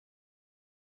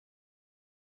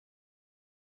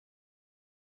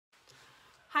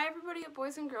Hi everybody at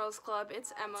Boys and Girls Club,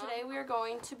 it's Emma. Today we are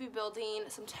going to be building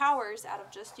some towers out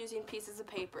of just using pieces of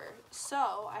paper. So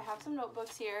I have some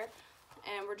notebooks here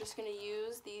and we're just going to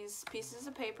use these pieces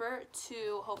of paper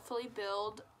to hopefully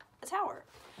build a tower.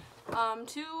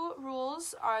 Two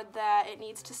rules are that it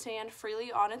needs to stand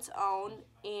freely on its own,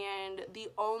 and the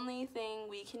only thing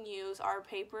we can use are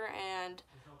paper and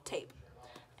tape.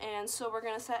 And so we're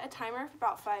going to set a timer for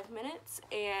about 5 minutes,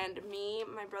 and me,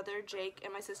 my brother Jake,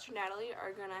 and my sister Natalie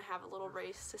are going to have a little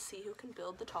race to see who can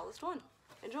build the tallest one.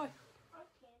 Enjoy!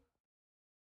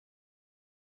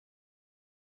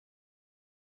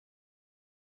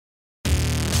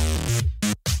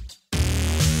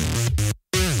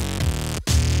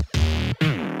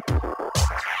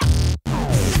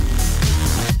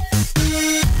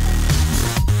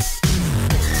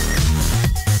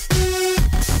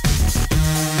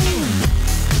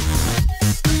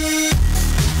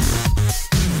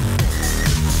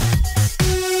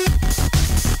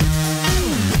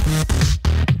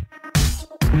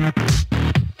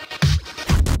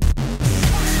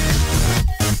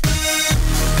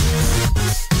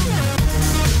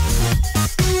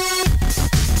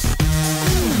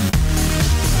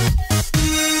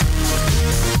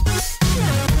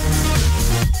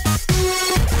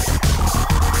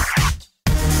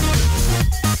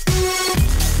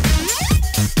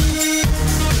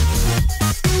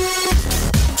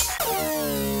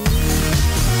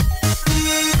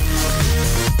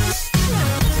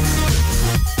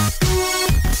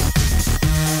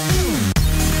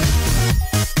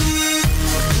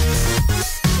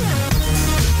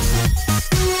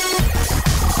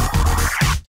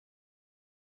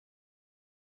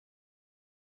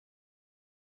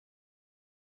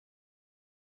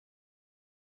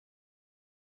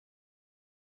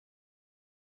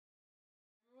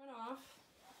 Off.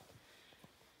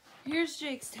 Here's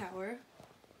Jake's tower.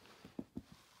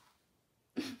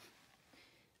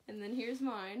 And then here's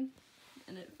mine.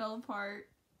 And it fell apart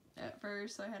at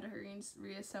first, so I had to hurry and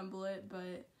reassemble it,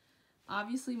 but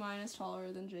obviously mine is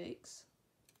taller than Jake's.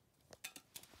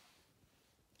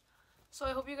 So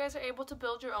I hope you guys are able to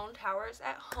build your own towers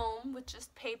at home with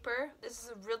just paper. This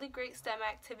is a really great STEM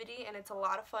activity and it's a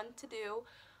lot of fun to do.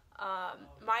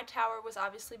 My tower was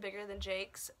obviously bigger than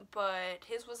Jake's, but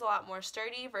his was a lot more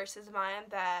sturdy versus mine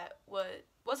that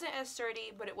wasn't as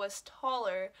sturdy, but it was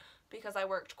taller because I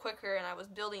worked quicker and I was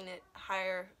building it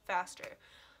higher, faster.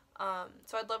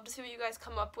 So I'd love to see what you guys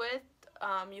come up with.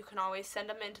 You can always send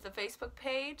them into the Facebook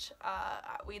page.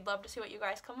 We'd love to see what you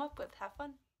guys come up with. Have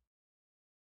fun.